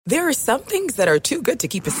There are some things that are too good to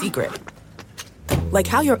keep a secret. Like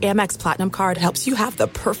how your Amex Platinum card helps you have the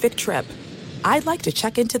perfect trip. I'd like to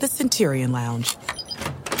check into the Centurion Lounge.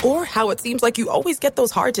 Or how it seems like you always get those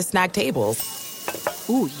hard-to-snag tables.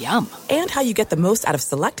 Ooh, yum. And how you get the most out of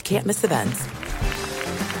select can't-miss events.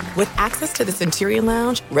 With access to the Centurion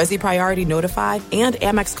Lounge, Resi Priority Notified, and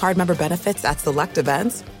Amex card member benefits at select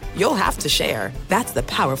events, you'll have to share. That's the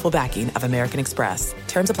powerful backing of American Express.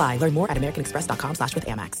 Terms apply. Learn more at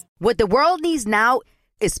americanexpress.com/withAmex. What the world needs now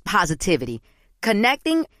is positivity.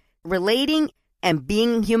 Connecting, relating, and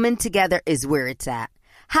being human together is where it's at.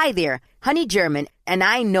 Hi there, Honey German, and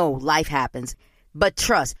I know life happens, but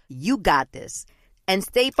trust, you got this. And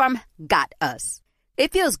State Farm got us.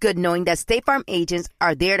 It feels good knowing that State Farm agents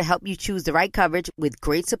are there to help you choose the right coverage with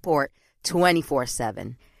great support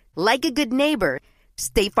 24/7. Like a good neighbor,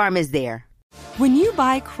 State Farm is there. When you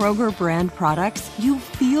buy Kroger brand products, you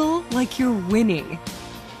feel like you're winning.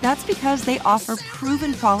 That's because they offer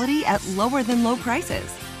proven quality at lower than low prices.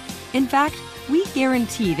 In fact, we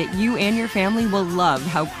guarantee that you and your family will love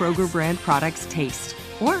how Kroger brand products taste,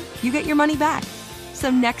 or you get your money back. So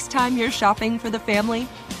next time you're shopping for the family,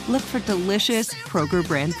 look for delicious Kroger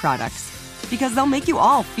brand products, because they'll make you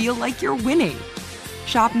all feel like you're winning.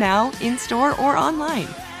 Shop now, in-store, or online.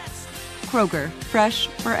 Kroger, fresh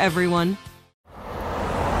for everyone.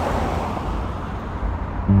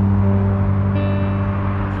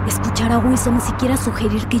 Escuchar a Wilson siquiera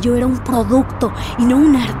sugerir que yo era un producto y no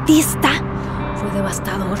un artista fue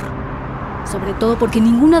devastador. Sobre todo porque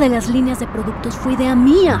ninguna de las líneas de productos fue idea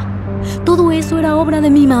mía. Todo eso era obra de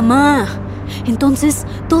mi mamá. Entonces,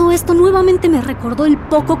 todo esto nuevamente me recordó el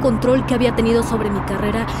poco control que había tenido sobre mi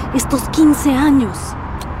carrera estos 15 años.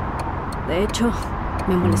 De hecho,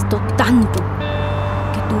 me molestó tanto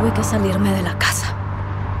que tuve que salirme de la casa.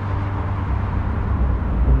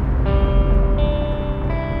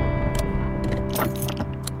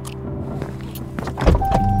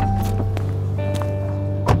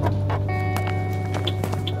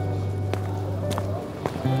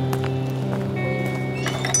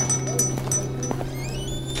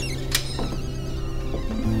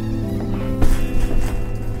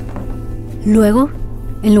 Luego,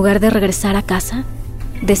 en lugar de regresar a casa,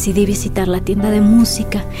 decidí visitar la tienda de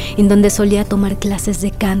música en donde solía tomar clases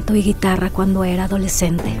de canto y guitarra cuando era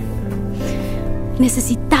adolescente.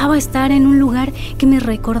 Necesitaba estar en un lugar que me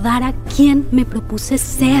recordara quién me propuse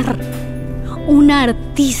ser: una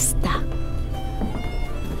artista.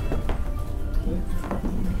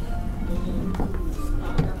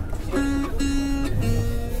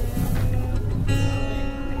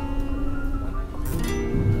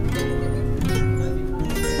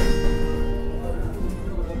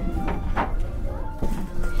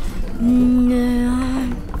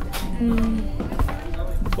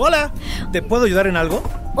 Hola, ¿te puedo ayudar en algo?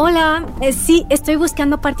 Hola, sí, estoy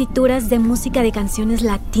buscando partituras de música de canciones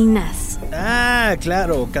latinas. Ah,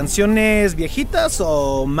 claro, ¿canciones viejitas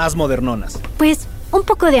o más modernonas? Pues, un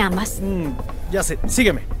poco de ambas. Ya sé,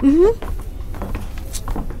 sígueme.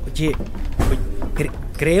 Oye,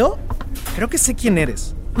 creo que sé quién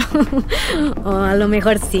eres. A lo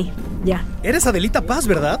mejor sí, ya. Eres Adelita Paz,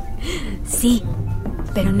 ¿verdad? Sí,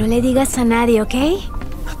 pero no le digas a nadie, ¿ok?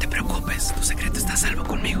 No te preocupes, tu secreto está a salvo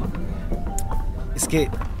conmigo. Es que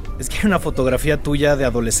hay una fotografía tuya de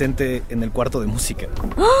adolescente en el cuarto de música.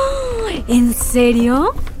 ¡Oh! ¿En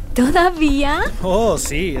serio? ¿Todavía? Oh,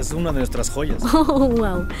 sí, es una de nuestras joyas. Oh,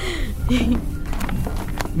 wow.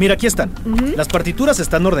 Mira, aquí están. Las partituras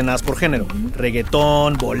están ordenadas por género: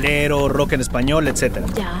 reggaetón, bolero, rock en español, etc.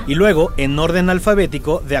 Ya. Y luego en orden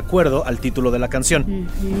alfabético de acuerdo al título de la canción.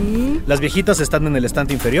 Las viejitas están en el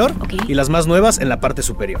estante inferior, y las más nuevas en la parte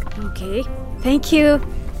superior. Ok, thank you.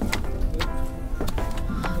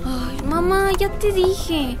 Ay, mamá, ya te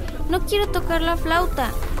dije, no quiero tocar la flauta,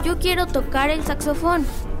 yo quiero tocar el saxofón.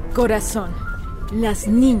 Corazón, las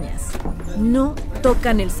niñas no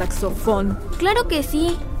tocan el saxofón. Claro que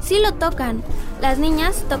sí, sí lo tocan. Las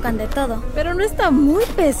niñas tocan de todo. Pero no está muy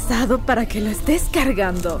pesado para que lo estés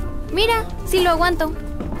cargando. Mira, sí lo aguanto.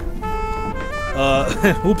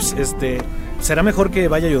 Ups, será mejor que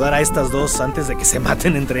vaya a ayudar a estas dos antes de que se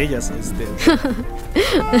maten entre ellas.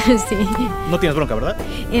 Sí. No tienes bronca, ¿verdad?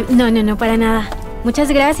 No, para nada. Muchas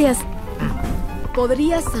gracias.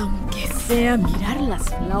 ¿Podrías, aunque sea, mirar las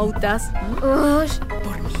flautas? Ush.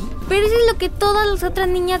 ¿Por mí? Pero eso es lo que todas las otras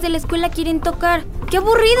niñas de la escuela quieren tocar. ¡Qué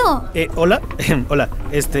aburrido! Hola. Hola.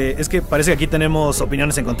 Es que parece que aquí tenemos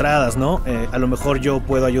opiniones encontradas, ¿no? A lo mejor yo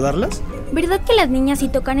puedo ayudarlas. ¿Verdad que las niñas sí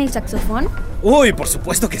tocan el saxofón? Uy, por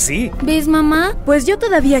supuesto que sí. ¿Ves, mamá? Pues yo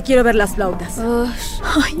todavía quiero ver las flautas. Ush.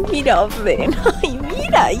 Ay, mira, ven. Ay, mira.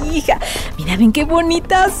 Mira, hija. Mira, ven qué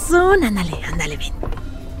bonitas son. Ándale, ven.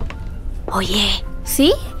 Oye.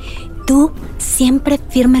 ¿Sí? Tú siempre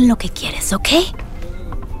firma en lo que quieres, ¿ok?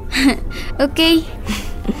 Ok.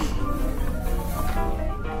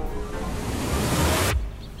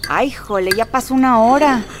 Ay, jole, ya pasó 1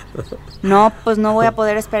 hora. No, pues no voy a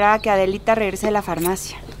poder esperar a que Adelita regrese de la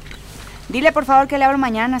farmacia. Dile, por favor, que le abro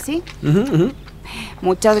mañana, ¿sí?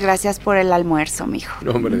 Muchas gracias por el almuerzo, mijo.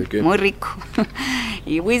 No, hombre, ¿de qué? Muy rico.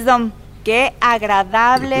 Y Wisdom, qué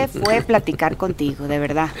agradable fue platicar contigo, de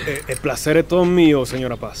verdad. El placer es todo mío,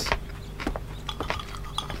 señora Paz.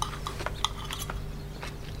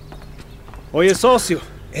 Oye, socio,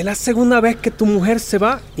 es la segunda vez que tu mujer se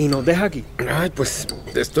va y nos deja aquí. Ay, pues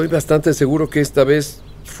estoy bastante seguro que esta vez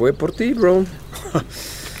fue por ti, bro.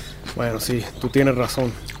 Bueno, sí, tú tienes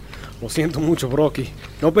razón. Lo siento mucho, Brocky.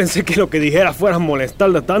 No pensé que lo que dijera fuera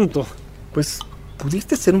molestarle tanto. Pues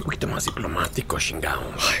pudiste ser un poquito más diplomático, chingado.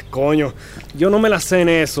 Ay, coño, yo no me la sé en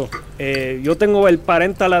eso. Yo tengo el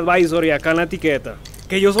Parental Advisory acá en la etiqueta.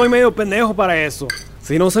 Que yo soy medio pendejo para eso.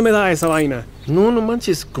 Si no se me da esa vaina. No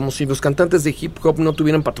manches, como si los cantantes de hip hop no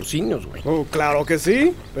tuvieran patrocinios, güey. Oh, claro que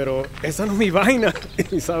sí, pero esa no es mi vaina.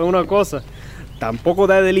 Y sabe una cosa, tampoco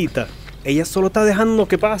da Adelita. Ella solo está dejando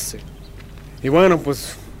que pase. Y bueno,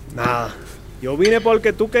 pues nada. Yo vine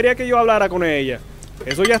porque tú querías que yo hablara con ella.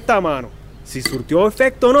 Eso ya está, mano. Si surtió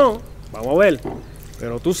efecto o no, vamos a ver.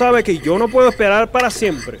 Pero tú sabes que yo no puedo esperar para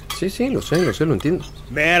siempre. Sí, lo sé, lo entiendo.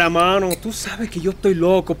 Mira, mano, tú sabes que yo estoy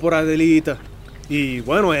loco por Adelita. Y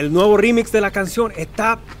bueno, el nuevo remix de la canción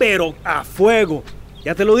está pero a fuego.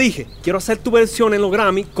 Ya te lo dije, quiero hacer tu versión en los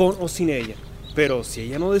Grammy con o sin ella. Pero si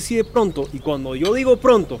ella no decide pronto, y cuando yo digo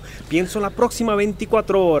pronto, pienso en las próximas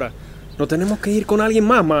 24 horas, no tenemos que ir con alguien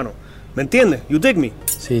más, mano. ¿Me entiendes? You dig me?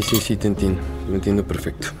 Sí, te entiendo. Lo entiendo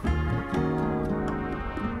perfecto.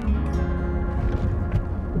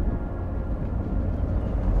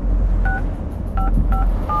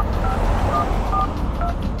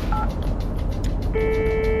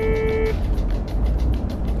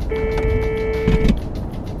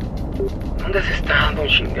 ¿Dónde has estado,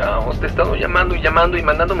 chingados? Te he estado llamando y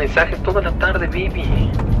mandando mensajes toda la tarde,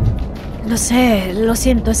 baby. Lo sé, lo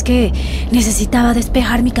siento, es que necesitaba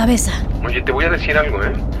despejar mi cabeza. Oye, te voy a decir algo,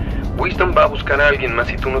 ¿eh? Wisdom va a buscar a alguien más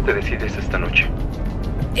si tú no te decides esta noche.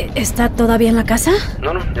 ¿Está todavía en la casa?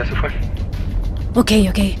 No, ya se fue. Ok.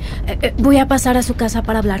 Voy a pasar a su casa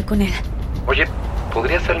para hablar con él. Oye,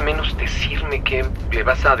 ¿podrías al menos decirme qué le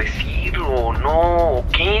vas a decir o no o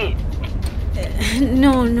qué?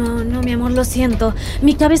 No, mi amor, lo siento.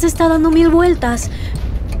 Mi cabeza está dando 1000 vueltas.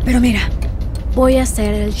 Pero mira, voy a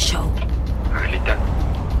hacer el show. Adelita,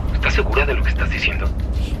 ¿estás segura de lo que estás diciendo?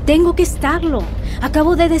 Tengo que estarlo.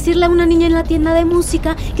 Acabo de decirle a una niña en la tienda de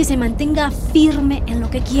música que se mantenga firme en lo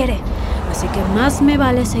que quiere. Así que más me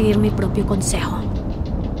vale seguir mi propio consejo.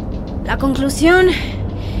 La conclusión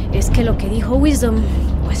es que lo que dijo Wisdom,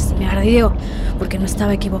 pues me ardió, porque no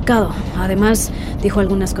estaba equivocado. Además, dijo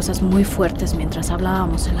algunas cosas muy fuertes mientras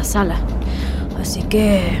hablábamos en la sala. Así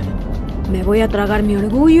que me voy a tragar mi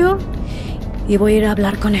orgullo y voy a ir a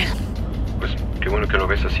hablar con él. Pues qué bueno que lo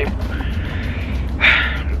ves así.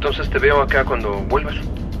 Entonces te veo acá cuando vuelvas.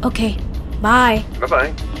 Ok, bye.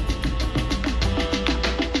 Bye.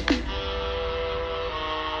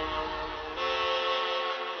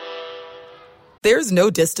 There's no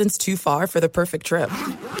distance too far for the perfect trip.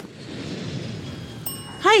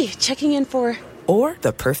 Hi, checking in for... Or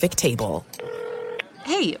the perfect table.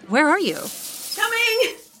 Hey, where are you?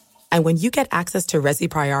 Coming! And when you get access to Resi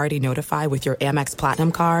Priority Notify with your Amex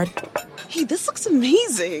Platinum card... Hey, this looks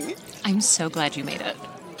amazing. I'm so glad you made it.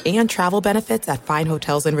 And travel benefits at fine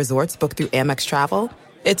hotels and resorts booked through Amex Travel,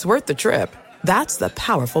 it's worth the trip. That's the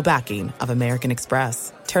powerful backing of American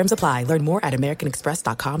Express. Terms apply. Learn more at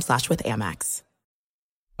americanexpress.com/withAmex.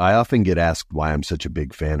 I often get asked why I'm such a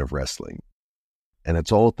big fan of wrestling. And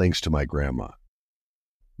it's all thanks to my grandma.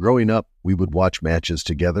 Growing up, we would watch matches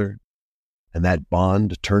together, and that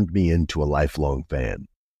bond turned me into a lifelong fan.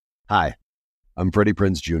 Hi, I'm Freddie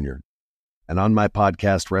Prinze Jr., and on my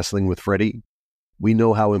podcast, Wrestling with Freddie, we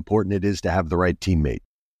know how important it is to have the right teammate,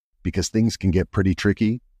 because things can get pretty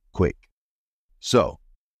tricky quick. So,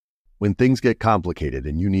 when things get complicated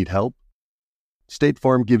and you need help, State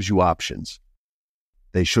Farm gives you options.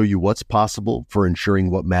 They show you what's possible for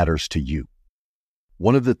ensuring what matters to you.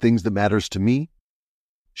 One of the things that matters to me,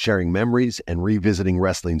 sharing memories and revisiting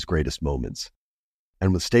wrestling's greatest moments.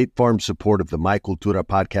 And with State Farm's support of the My Cultura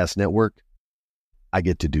Podcast Network, I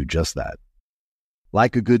get to do just that.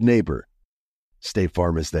 Like a good neighbor, State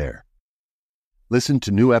Farm is there. Listen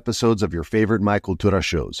to new episodes of your favorite My Cultura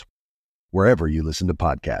shows, wherever you listen to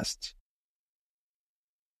podcasts.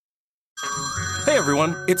 Hey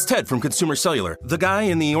everyone, it's Ted from Consumer Cellular, the guy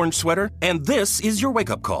in the orange sweater, and this is your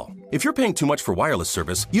wake-up call. If you're paying too much for wireless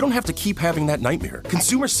service, you don't have to keep having that nightmare.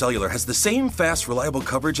 Consumer Cellular has the same fast, reliable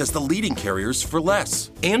coverage as the leading carriers for less.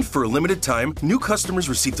 And for a limited time, new customers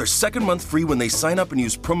receive their second month free when they sign up and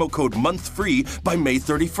use promo code MONTHFREE by May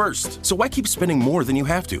 31st. So why keep spending more than you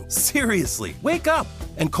have to? Seriously, wake up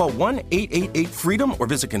and call 1-888-FREEDOM or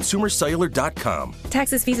visit consumercellular.com.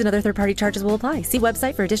 Taxes, fees, and other third-party charges will apply. See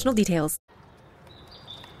website for additional details.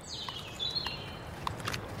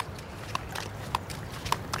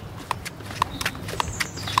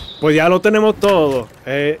 Pues ya lo tenemos todo.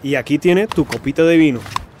 Y aquí tiene tu copita de vino.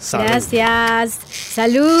 Salud. Gracias.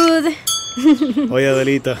 ¡Salud! Oye,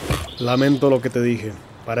 Adelita, lamento lo que te dije.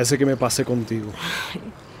 Parece que me pasé contigo.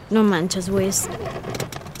 No manches, Wes.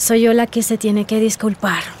 Soy yo la que se tiene que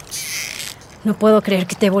disculpar. No puedo creer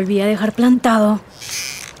que te volví a dejar plantado.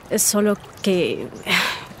 Es solo que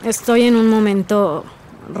estoy en un momento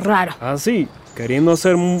raro. Ah, sí. Queriendo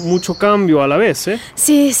hacer mucho cambio a la vez, ¿eh?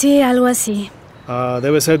 Sí, algo así.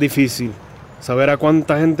 Debe ser difícil saber a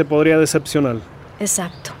cuánta gente podría decepcionar.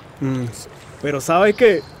 Exacto. Pero ¿sabes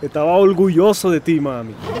qué? Estaba orgulloso de ti,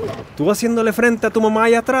 mami. Tú haciéndole frente a tu mamá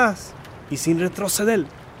allá atrás y sin retroceder.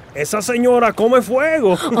 Esa señora come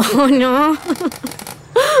fuego. Oh, no.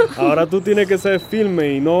 Ahora tú tienes que ser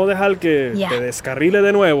firme y no dejar que te descarrile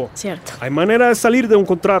de nuevo. Cierto. Hay manera de salir de un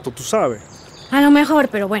contrato, tú sabes. A lo mejor,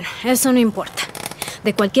 pero bueno, eso no importa.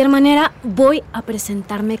 De cualquier manera, voy a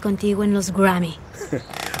presentarme contigo en los Grammy.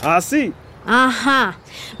 ¿Ah, sí? Ajá.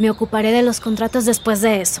 Me ocuparé de los contratos después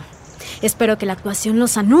de eso. Espero que la actuación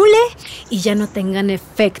los anule y ya no tengan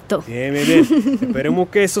efecto. Bien. Esperemos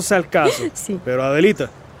que eso sea el caso. Sí. Pero Adelita,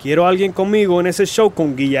 quiero a alguien conmigo en ese show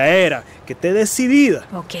con guillaera, que esté decidida.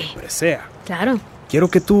 Ok. Presea. Claro. Quiero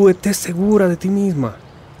que tú estés segura de ti misma,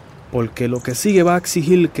 porque lo que sigue va a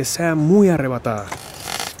exigir que sea muy arrebatada.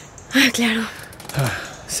 Claro.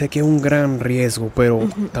 Sé que es un gran riesgo, pero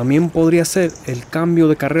también podría ser el cambio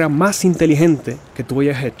de carrera más inteligente que tú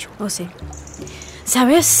hayas hecho. Oh, sí.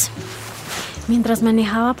 ¿Sabes? Mientras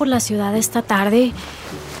manejaba por la ciudad esta tarde,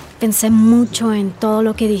 pensé mucho en todo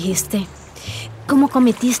lo que dijiste. Cómo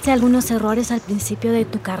cometiste algunos errores al principio de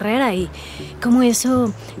tu carrera y cómo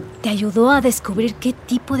eso te ayudó a descubrir qué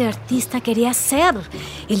tipo de artista querías ser.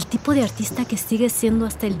 El tipo de artista que sigues siendo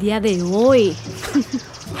hasta el día de hoy.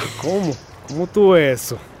 ¿Cómo? ¿Cómo tú ves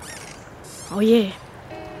eso? Oye,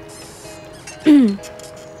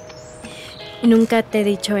 nunca te he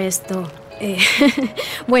dicho esto.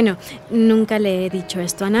 Bueno, nunca le he dicho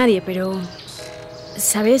esto a nadie, pero,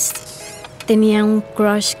 ¿sabes? Tenía un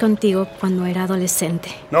crush contigo cuando era adolescente.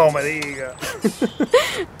 No me digas.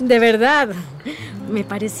 De verdad. Me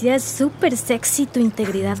parecía súper sexy tu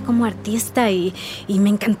integridad como artista y me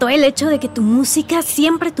encantó el hecho de que tu música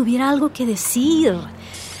siempre tuviera algo que decir.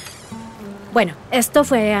 Bueno, esto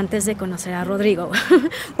fue antes de conocer a Rodrigo.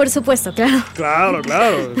 Por supuesto, claro. Claro.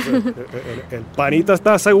 El panita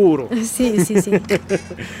está seguro. Sí.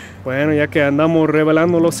 Bueno, ya que andamos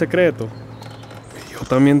revelando los secretos, yo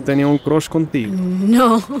también tenía un crush contigo.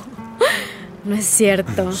 No es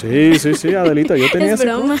cierto. Sí, Adelita, yo tenía es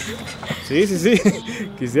broma. Sí.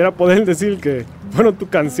 Quisiera poder decir que fueron tus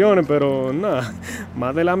canciones, pero nada,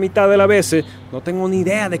 más de la mitad de las veces no tengo ni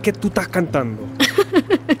idea de qué tú estás cantando.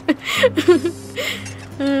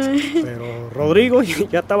 Pero Rodrigo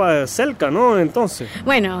ya estaba cerca, ¿no? Entonces.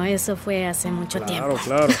 Bueno, eso fue hace mucho tiempo.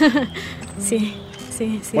 Claro. Sí.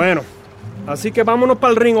 Bueno, así que vámonos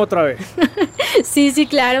para el ring otra vez. Sí,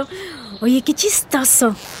 claro. Oye, qué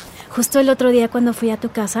chistoso. Justo el otro día cuando fui a tu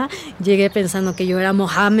casa, llegué pensando que yo era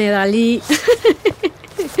Mohamed Ali.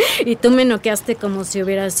 Y tú me noqueaste como si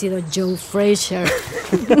hubiera sido Joe Frazier.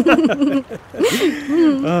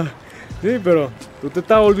 Sí, pero tú te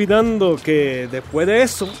estás olvidando que después de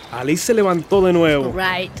eso, Ali se levantó de nuevo.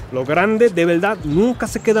 Right. Los grandes de verdad nunca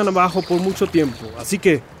se quedan abajo por mucho tiempo. Así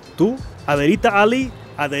que tú, Adelita Ali,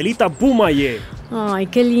 Adelita Bumaye. Ay,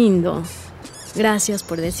 qué lindo. Gracias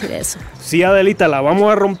por decir eso. Sí, Adelita, la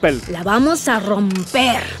vamos a romper. La vamos a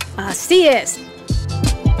romper. Así es.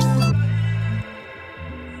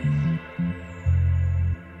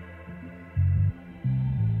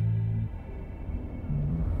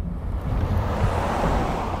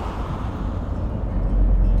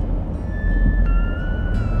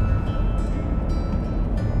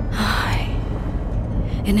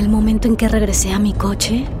 En el momento en que regresé a mi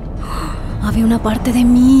coche, había una parte de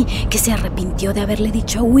mí que se arrepintió de haberle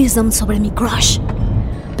dicho a Wisdom sobre mi crush.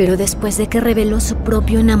 Pero después de que reveló su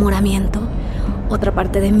propio enamoramiento, otra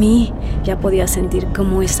parte de mí ya podía sentir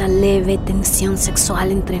cómo esa leve tensión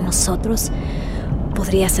sexual entre nosotros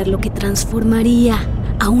podría ser lo que transformaría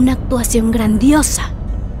a una actuación grandiosa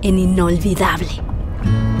en Inolvidable.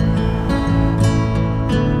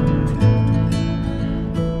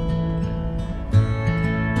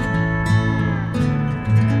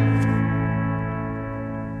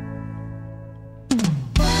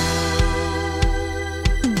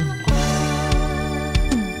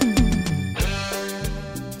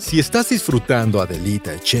 Si estás disfrutando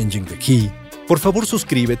Adelita Changing the Key, por favor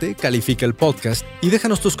suscríbete, califica el podcast y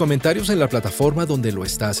déjanos tus comentarios en la plataforma donde lo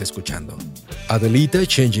estás escuchando. Adelita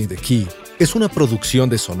Changing the Key es una producción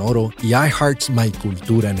de Sonoro y iHeart's My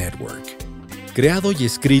Cultura Network. Creado y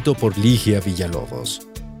escrito por Ligia Villalobos.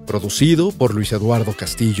 Producido por Luis Eduardo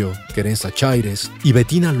Castillo, Querenza Chaires y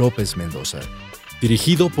Betina López Mendoza.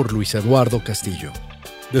 Dirigido por Luis Eduardo Castillo.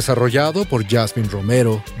 Desarrollado por Jasmine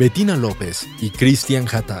Romero, Betina López y Christian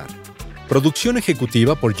Hattar. Producción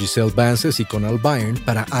ejecutiva por Giselle Vances y Conal Byrne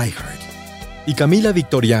para iHeart. Y Camila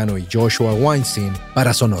Victoriano y Joshua Weinstein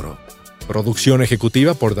para Sonoro. Producción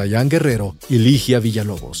ejecutiva por Dayan Guerrero y Ligia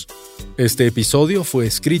Villalobos. Este episodio fue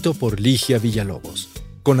escrito por Ligia Villalobos,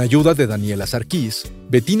 con ayuda de Daniela Sarkis,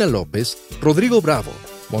 Betina López, Rodrigo Bravo,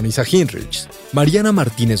 Monisa Hinrichs, Mariana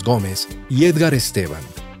Martínez Gómez y Edgar Esteban.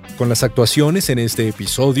 Con las actuaciones en este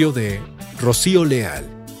episodio de Rocío Leal,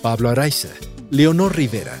 Pablo Araiza, Leonor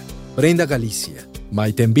Rivera, Brenda Galicia,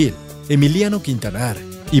 Maite Envil, Emiliano Quintanar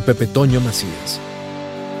y Pepe Toño Macías.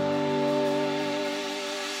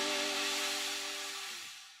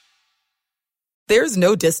 There's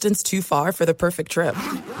no distance too far for the perfect trip.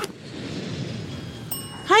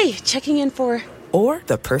 Hi, checking in for... Or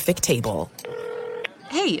the perfect table.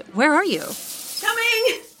 Hey, where are you?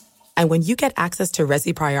 Coming! And when you get access to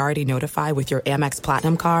Resi Priority Notify with your Amex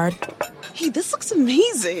Platinum card... Hey, this looks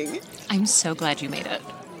amazing. I'm so glad you made it.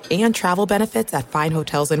 And travel benefits at fine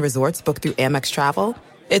hotels and resorts booked through Amex Travel,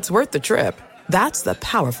 it's worth the trip. That's the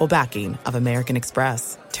powerful backing of American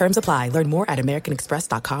Express. Terms apply. Learn more at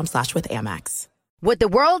americanexpress.com/withAmex. What the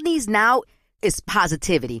world needs now is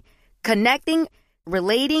positivity. Connecting,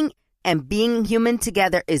 relating, and being human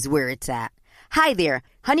together is where it's at. Hi there,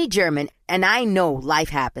 Honey German, and I know life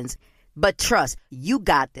happens, but trust, you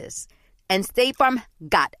got this. And State Farm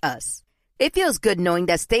got us. It feels good knowing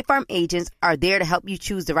that State Farm agents are there to help you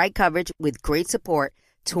choose the right coverage with great support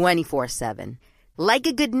 24/7. Like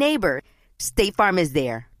a good neighbor, State Farm is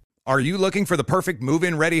there. Are you looking for the perfect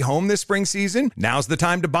move-in ready home this spring season? Now's the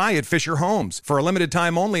time to buy at Fisher Homes. For a limited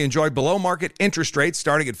time only, enjoy below-market interest rates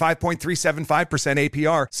starting at 5.375%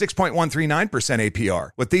 APR, 6.139%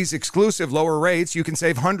 APR. With these exclusive lower rates, you can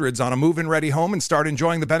save hundreds on a move-in ready home and start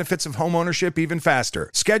enjoying the benefits of home ownership even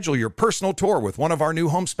faster. Schedule your personal tour with one of our new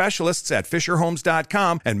home specialists at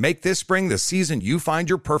FisherHomes.com and make this spring the season you find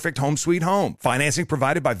your perfect home sweet home. Financing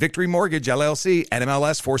provided by Victory Mortgage, LLC,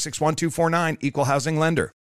 NMLS 461249, Equal Housing Lender.